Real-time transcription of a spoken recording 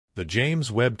The James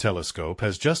Webb Telescope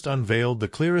has just unveiled the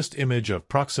clearest image of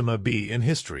Proxima B in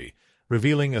history,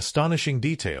 revealing astonishing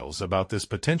details about this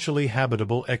potentially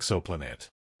habitable exoplanet.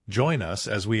 Join us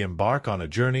as we embark on a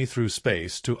journey through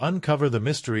space to uncover the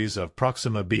mysteries of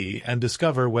Proxima B and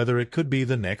discover whether it could be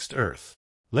the next Earth.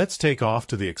 Let's take off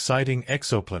to the exciting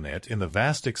exoplanet in the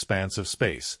vast expanse of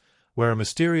space, where a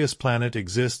mysterious planet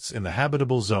exists in the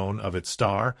habitable zone of its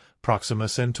star, Proxima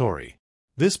Centauri.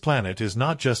 This planet is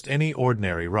not just any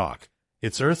ordinary rock.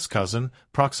 It's Earth's cousin,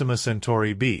 Proxima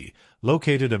Centauri b,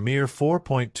 located a mere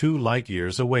 4.2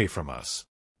 light-years away from us.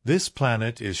 This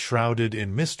planet is shrouded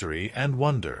in mystery and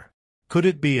wonder. Could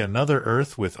it be another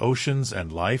Earth with oceans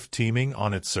and life teeming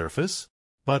on its surface?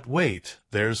 But wait,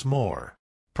 there's more.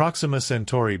 Proxima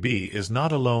Centauri b is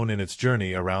not alone in its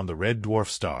journey around the red dwarf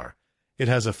star. It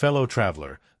has a fellow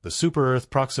traveler, the super-Earth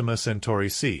Proxima Centauri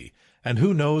c, and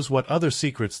who knows what other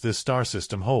secrets this star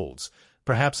system holds,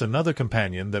 perhaps another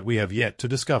companion that we have yet to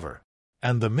discover.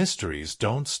 And the mysteries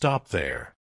don't stop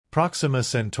there. Proxima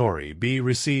Centauri b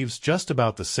receives just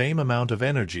about the same amount of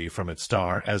energy from its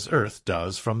star as Earth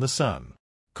does from the Sun.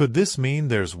 Could this mean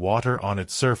there's water on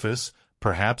its surface,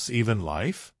 perhaps even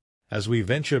life? As we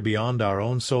venture beyond our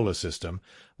own solar system,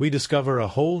 we discover a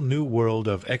whole new world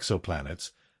of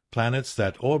exoplanets, planets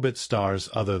that orbit stars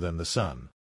other than the Sun.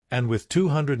 And with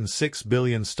 206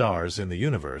 billion stars in the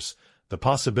universe, the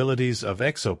possibilities of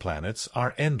exoplanets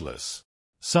are endless.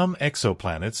 Some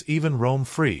exoplanets even roam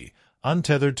free,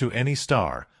 untethered to any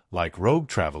star, like rogue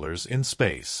travelers in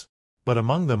space. But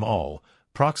among them all,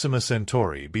 Proxima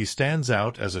Centauri b stands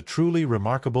out as a truly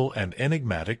remarkable and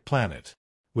enigmatic planet.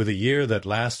 With a year that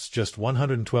lasts just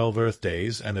 112 Earth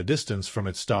days and a distance from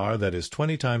its star that is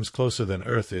 20 times closer than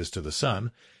Earth is to the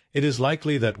Sun, it is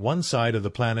likely that one side of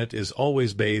the planet is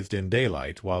always bathed in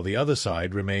daylight while the other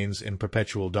side remains in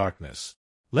perpetual darkness.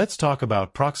 Let's talk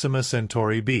about Proxima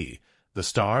Centauri b, the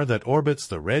star that orbits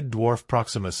the red dwarf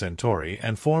Proxima Centauri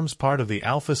and forms part of the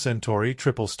Alpha Centauri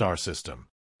triple star system.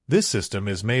 This system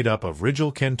is made up of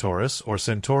Rigil Kentaurus or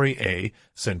Centauri A,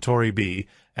 Centauri b,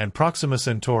 and Proxima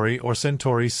Centauri or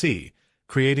Centauri c,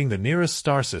 creating the nearest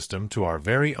star system to our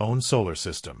very own solar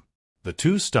system. The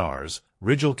two stars,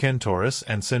 Rigil Kentaurus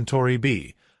and Centauri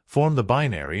b, form the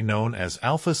binary known as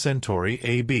Alpha Centauri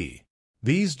AB.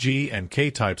 These G and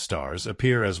K-type stars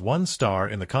appear as one star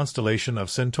in the constellation of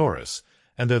Centaurus,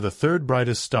 and they're the third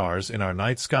brightest stars in our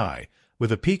night sky,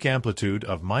 with a peak amplitude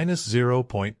of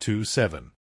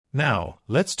 -0.27. Now,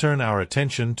 let's turn our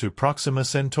attention to Proxima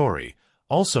Centauri,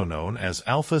 also known as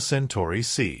Alpha Centauri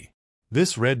c.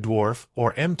 This red dwarf,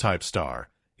 or M-type star,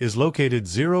 is located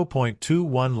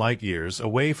 0.21 light-years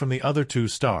away from the other two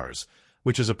stars,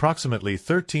 which is approximately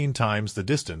 13 times the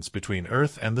distance between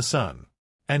Earth and the Sun.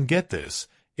 And get this,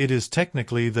 it is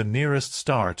technically the nearest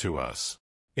star to us.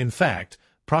 In fact,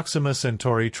 Proxima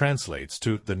Centauri translates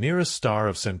to the nearest star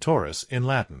of Centaurus in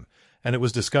Latin, and it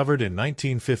was discovered in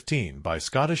 1915 by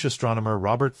Scottish astronomer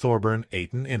Robert Thorburn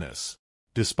Ayton Innes.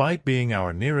 Despite being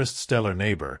our nearest stellar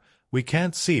neighbor, we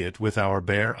can't see it with our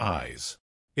bare eyes.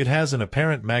 It has an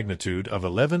apparent magnitude of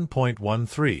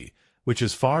 11.13, which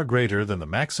is far greater than the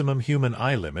maximum human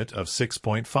eye limit of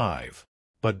 6.5.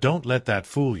 But don't let that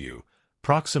fool you.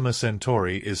 Proxima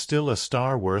Centauri is still a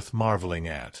star worth marveling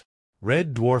at.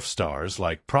 Red dwarf stars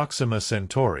like Proxima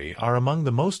Centauri are among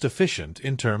the most efficient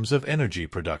in terms of energy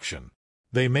production.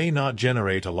 They may not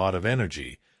generate a lot of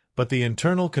energy, but the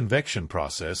internal convection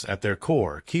process at their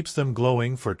core keeps them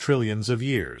glowing for trillions of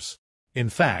years. In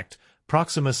fact,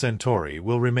 Proxima Centauri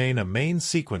will remain a main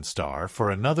sequence star for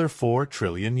another 4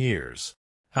 trillion years.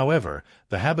 However,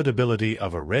 the habitability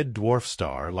of a red dwarf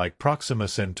star like Proxima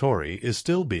Centauri is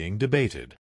still being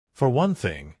debated. For one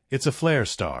thing, it's a flare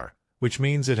star, which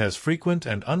means it has frequent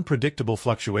and unpredictable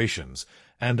fluctuations,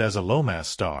 and as a low-mass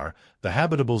star, the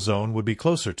habitable zone would be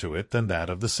closer to it than that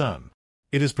of the Sun.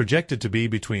 It is projected to be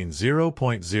between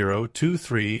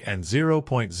 0.023 and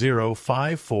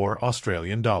 0.054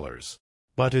 Australian dollars.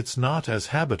 But it's not as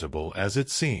habitable as it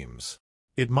seems.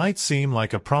 It might seem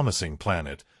like a promising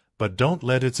planet, but don't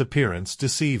let its appearance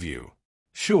deceive you.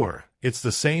 Sure, it's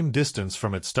the same distance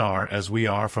from its star as we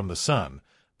are from the Sun,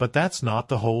 but that's not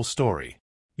the whole story.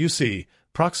 You see,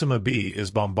 Proxima b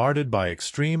is bombarded by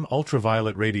extreme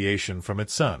ultraviolet radiation from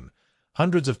its Sun,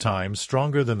 hundreds of times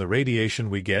stronger than the radiation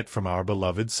we get from our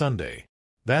beloved Sunday.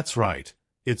 That's right.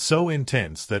 It's so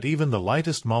intense that even the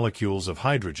lightest molecules of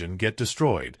hydrogen get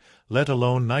destroyed, let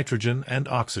alone nitrogen and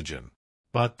oxygen.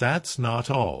 But that's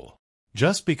not all.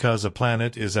 Just because a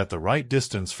planet is at the right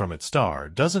distance from its star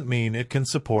doesn't mean it can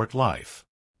support life.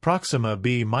 Proxima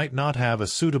b might not have a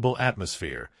suitable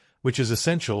atmosphere, which is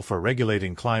essential for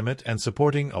regulating climate and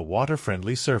supporting a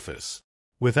water-friendly surface.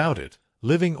 Without it,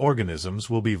 living organisms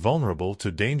will be vulnerable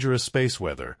to dangerous space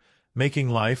weather, making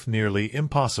life nearly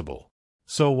impossible.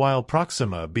 So while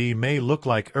Proxima B may look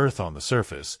like Earth on the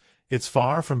surface, it's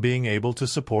far from being able to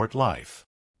support life.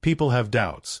 People have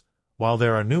doubts. While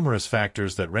there are numerous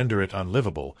factors that render it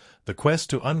unlivable, the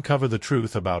quest to uncover the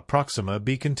truth about Proxima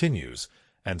B continues,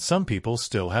 and some people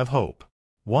still have hope.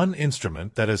 One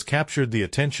instrument that has captured the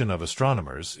attention of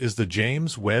astronomers is the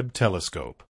James Webb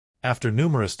Telescope. After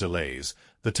numerous delays,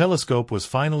 the telescope was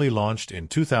finally launched in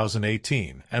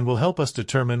 2018 and will help us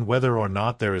determine whether or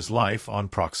not there is life on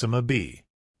Proxima B.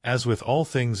 As with all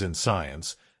things in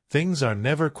science, things are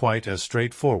never quite as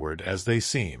straightforward as they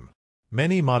seem.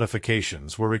 Many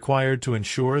modifications were required to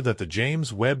ensure that the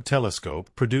James Webb Telescope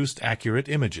produced accurate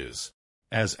images.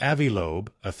 As Avi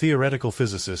Loeb, a theoretical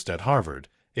physicist at Harvard,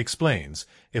 explains,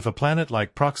 if a planet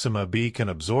like Proxima B can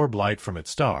absorb light from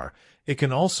its star, it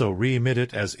can also re-emit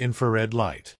it as infrared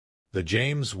light. The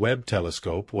James Webb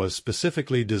Telescope was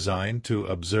specifically designed to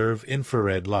observe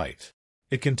infrared light.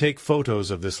 It can take photos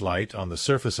of this light on the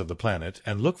surface of the planet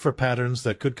and look for patterns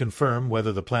that could confirm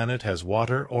whether the planet has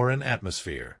water or an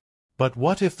atmosphere. But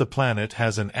what if the planet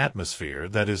has an atmosphere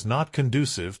that is not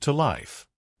conducive to life?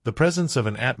 The presence of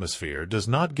an atmosphere does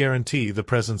not guarantee the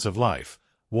presence of life,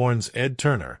 warns Ed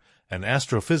Turner, an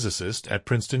astrophysicist at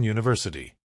Princeton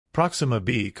University. Proxima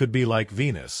B could be like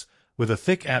Venus, with a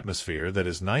thick atmosphere that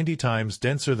is 90 times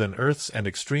denser than Earth's and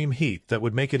extreme heat that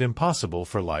would make it impossible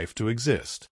for life to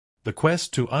exist. The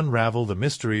quest to unravel the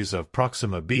mysteries of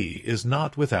Proxima B is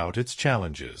not without its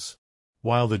challenges.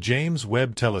 While the James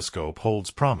Webb Telescope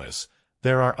holds promise,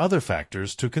 there are other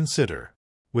factors to consider.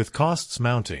 With costs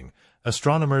mounting,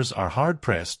 astronomers are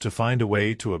hard-pressed to find a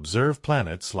way to observe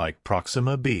planets like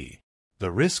Proxima B.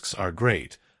 The risks are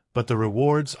great, but the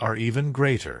rewards are even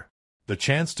greater. The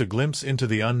chance to glimpse into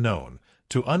the unknown,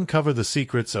 to uncover the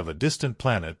secrets of a distant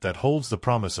planet that holds the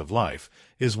promise of life,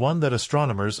 is one that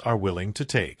astronomers are willing to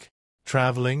take.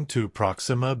 Traveling to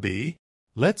Proxima B?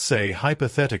 Let's say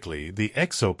hypothetically the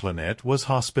exoplanet was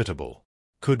hospitable.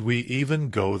 Could we even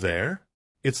go there?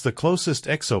 It's the closest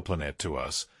exoplanet to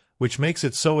us, which makes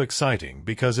it so exciting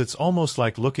because it's almost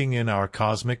like looking in our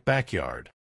cosmic backyard.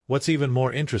 What's even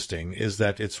more interesting is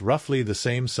that it's roughly the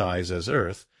same size as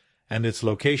Earth, and its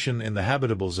location in the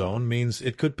habitable zone means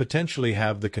it could potentially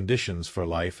have the conditions for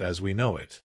life as we know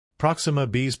it. Proxima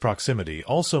B's proximity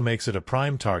also makes it a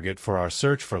prime target for our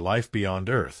search for life beyond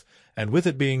Earth, and with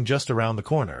it being just around the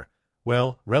corner,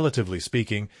 well, relatively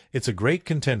speaking, it's a great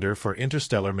contender for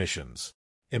interstellar missions.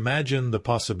 Imagine the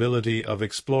possibility of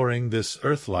exploring this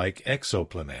Earth-like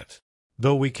exoplanet.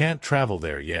 Though we can't travel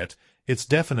there yet, it's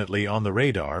definitely on the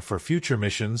radar for future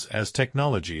missions as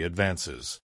technology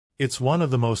advances. It's one of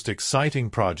the most exciting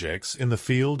projects in the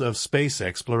field of space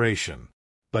exploration.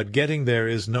 But getting there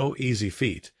is no easy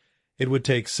feat. It would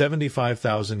take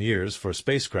 75,000 years for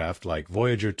spacecraft like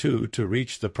Voyager 2 to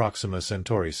reach the Proxima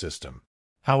Centauri system.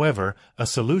 However, a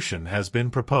solution has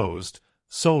been proposed: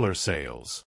 solar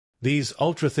sails. These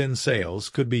ultra-thin sails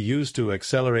could be used to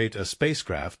accelerate a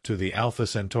spacecraft to the Alpha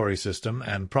Centauri system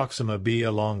and Proxima B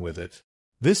along with it.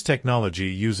 This technology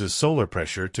uses solar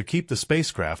pressure to keep the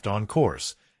spacecraft on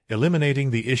course, eliminating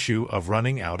the issue of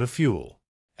running out of fuel.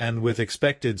 And with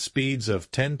expected speeds of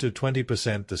 10 to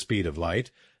 20% the speed of light,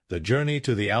 the journey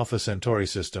to the Alpha Centauri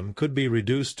system could be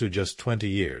reduced to just 20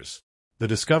 years. The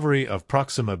discovery of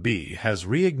Proxima B has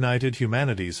reignited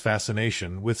humanity's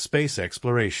fascination with space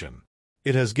exploration.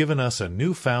 It has given us a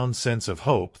newfound sense of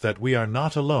hope that we are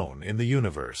not alone in the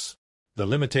universe. The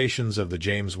limitations of the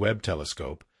James Webb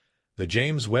Telescope. The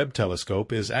James Webb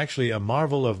Telescope is actually a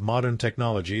marvel of modern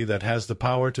technology that has the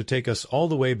power to take us all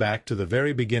the way back to the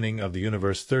very beginning of the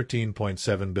universe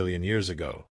 13.7 billion years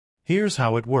ago. Here's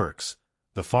how it works.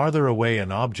 The farther away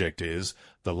an object is,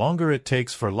 the longer it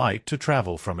takes for light to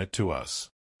travel from it to us.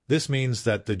 This means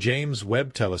that the James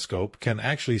Webb Telescope can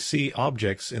actually see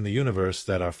objects in the universe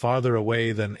that are farther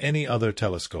away than any other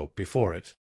telescope before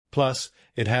it. Plus,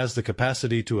 it has the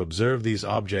capacity to observe these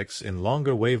objects in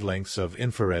longer wavelengths of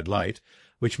infrared light,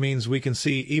 which means we can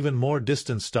see even more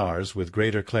distant stars with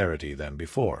greater clarity than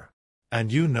before. And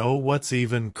you know what's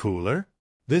even cooler?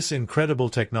 This incredible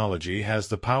technology has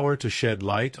the power to shed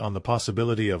light on the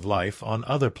possibility of life on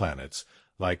other planets,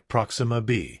 like Proxima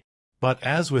B. But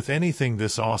as with anything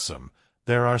this awesome,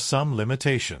 there are some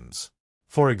limitations.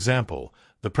 For example,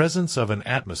 the presence of an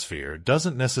atmosphere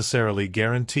doesn't necessarily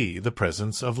guarantee the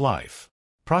presence of life.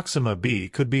 Proxima B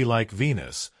could be like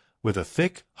Venus, with a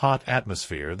thick, hot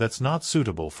atmosphere that's not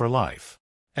suitable for life.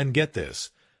 And get this,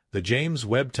 the James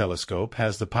Webb Telescope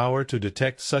has the power to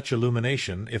detect such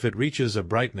illumination if it reaches a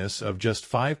brightness of just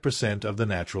 5% of the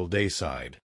natural day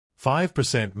side.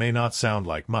 5% may not sound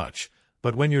like much,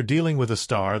 but when you're dealing with a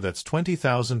star that's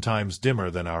 20,000 times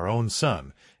dimmer than our own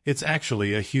Sun, it's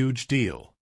actually a huge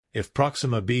deal. If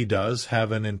Proxima B does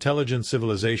have an intelligent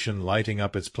civilization lighting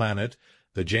up its planet,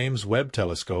 the James Webb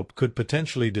Telescope could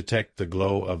potentially detect the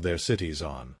glow of their cities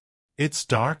on its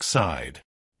dark side.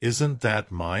 Isn't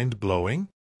that mind-blowing?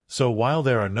 So while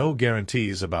there are no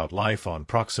guarantees about life on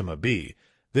Proxima B,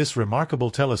 this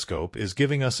remarkable telescope is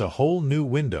giving us a whole new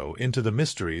window into the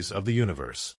mysteries of the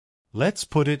universe. Let's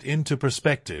put it into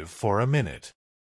perspective for a minute.